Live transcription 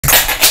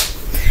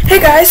Hey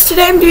guys,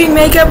 today I'm doing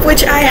makeup,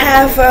 which I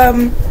have,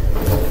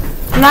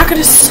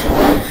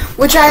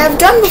 which I have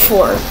done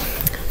before.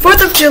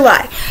 4th of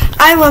July.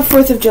 I love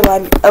 4th of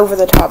July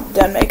over-the-top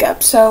done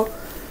makeup, so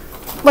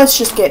let's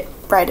just get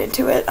right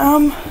into it.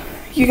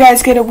 You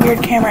guys get a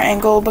weird camera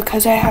angle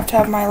because I have to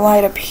have my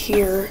light up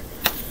here.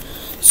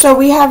 So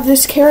we have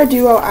this Cara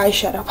Duo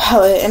eyeshadow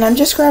palette, and I'm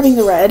just grabbing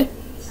the red.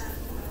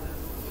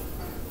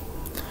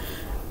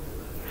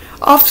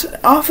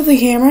 Off of the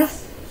camera.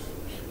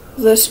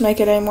 Will this make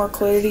it any more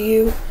clear to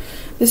you?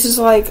 This is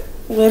like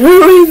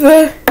literally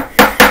the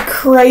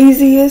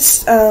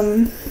craziest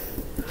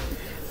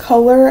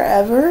color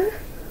ever.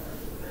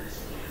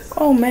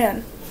 Oh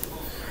man.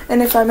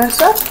 And if I mess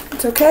up,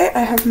 it's okay. I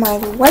have my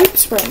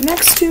wipes right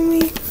next to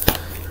me,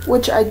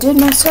 which I did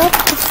mess up.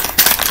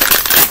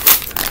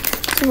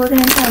 So we're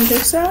gonna try and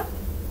fix that.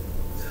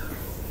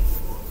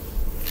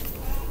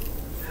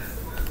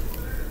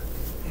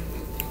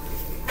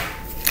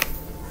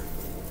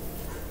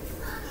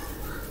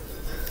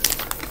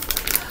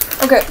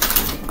 Okay,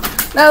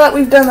 now that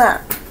we've done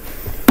that,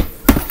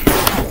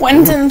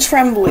 Quentin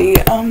Tremblay,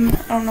 I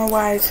don't know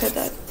why I said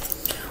that.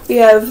 We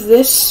have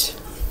this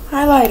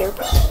highlighter.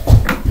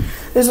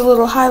 There's a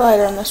little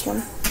highlighter on this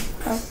one.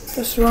 Oh,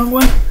 that's the wrong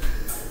one.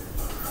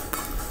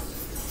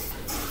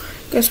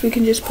 Guess we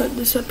can just put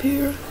this up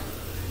here.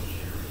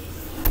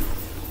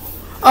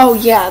 Oh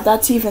yeah,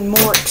 that's even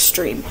more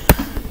extreme.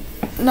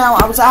 Now,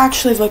 I was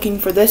actually looking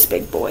for this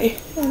big boy,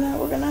 and now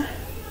we're gonna...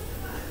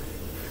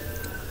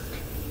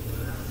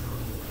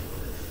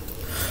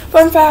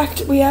 Fun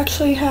fact, we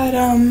actually had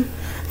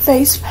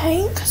face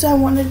paint because I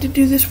wanted to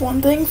do this one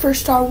thing for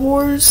Star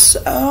Wars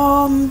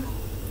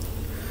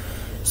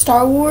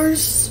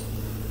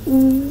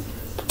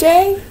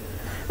Day.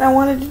 And I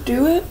wanted to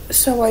do it,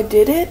 so I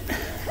did it.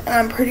 And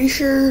I'm pretty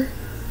sure,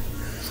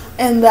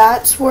 and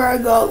that's where I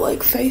got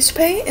like face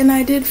paint. And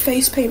I did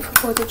face paint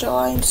for 4th of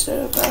July instead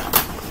of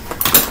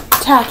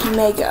tacky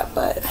makeup,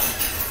 but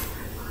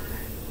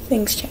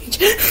things change.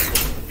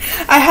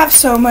 I have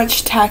so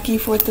much tacky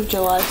 4th of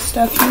July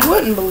stuff, you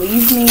wouldn't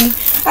believe me.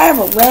 I have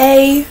a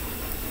lei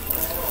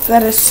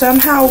that is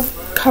somehow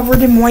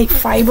covered in white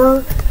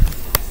fiber.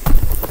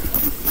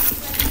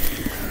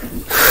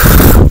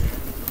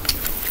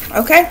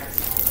 Okay,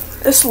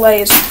 this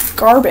lei is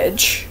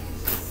garbage.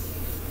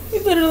 We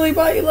literally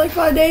bought it like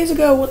 5 days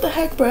ago. What the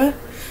heck, bruh?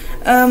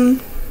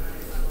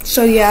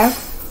 So yeah.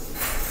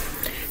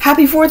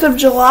 Happy 4th of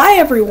July,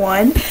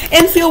 everyone,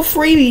 and feel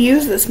free to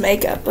use this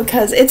makeup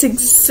because it's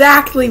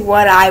exactly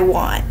what I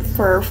want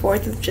for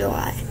 4th of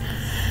July.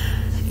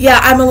 Yeah,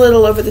 I'm a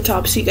little over the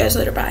top. See you guys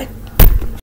later. Bye.